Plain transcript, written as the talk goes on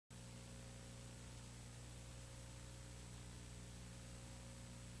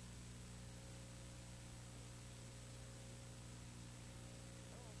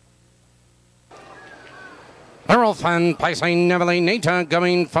Earl Fan placing NEVELE, NITA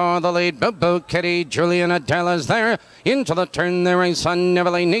going for the lead. Boo Boo Kitty, Julian Adele is there. Into the turn there is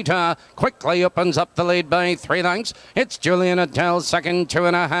NEVELE, NITA quickly opens up the lead by 3 lengths. It's Julian Adele second,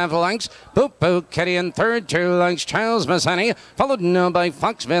 2.5 lengths. Boo Boo Kitty in third, 2 lengths. Charles Massani, followed now by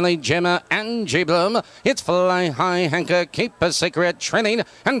Fox Valley, Gemma, and G Bloom. It's Fly High Hanka, Keep a Secret trailing.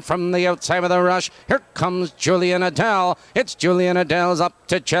 And from the outside with a rush, here comes Julian Adele. It's Julian Adele's up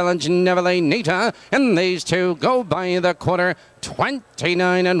to challenge NEVELE, NITA. And these two go by the quarter.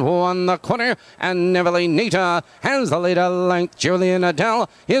 29 and 1 the quarter, and NEVELE, NITA has the lead a length. Julian Adele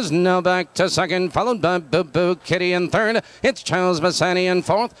is now back to second, followed by Boo Boo Kitty in third. It's Charles Massani in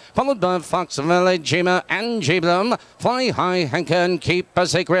fourth, followed by Fox Valley, Gemma, and G Bloom. Fly High Hanka and Keep a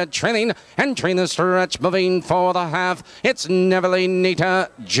Secret trailing, entering the stretch, moving for the half. It's NEVELE, NITA,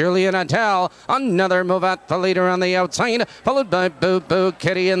 Julian Adele. Another move at the leader on the outside, followed by Boo Boo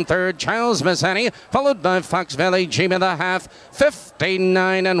Kitty in third. Charles Massani, followed by Fox Valley, Gemma the half.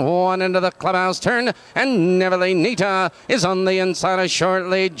 59 and 1 into the clubhouse turn, and NEVELE, NITA is on the inside a short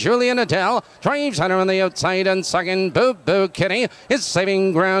lead. Julian Adele drives on her on the outside, and second Boo Boo Kitty is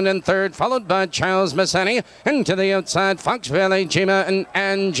saving ground in third, followed by Charles Massani. And to the outside, Fox Valley, Gemma, and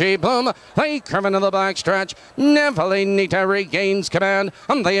Angie Bloom. They curve into the back stretch. NEVELE, NITA regains command.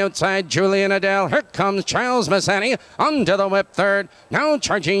 On the outside, Julian Adele. Here comes Charles Massani onto the whip third. Now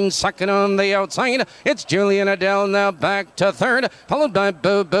charging second on the outside. It's Julian Adele now back to third, followed by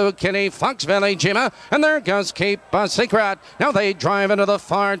Boo Boo Kitty, Fox Valley, Gemma, and there goes Keep a Secret. Now they drive into the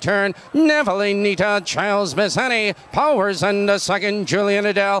far turn. NEVELE, NITA, Charles Massani powers into second. Julian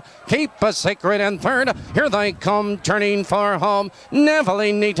Adele, Keep a Secret in third. Here they come, turning for home.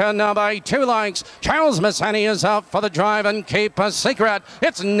 NEVELE, NITA now by 2 lengths. Charles Massani is out for the drive, and Keep a Secret.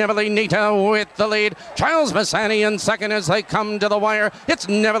 It's NEVELE, NITA with the lead. Charles Massani in second as they come to the wire. It's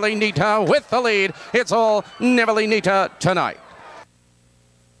NEVELE, NITA with the lead. It's all NEVELE, NITA tonight.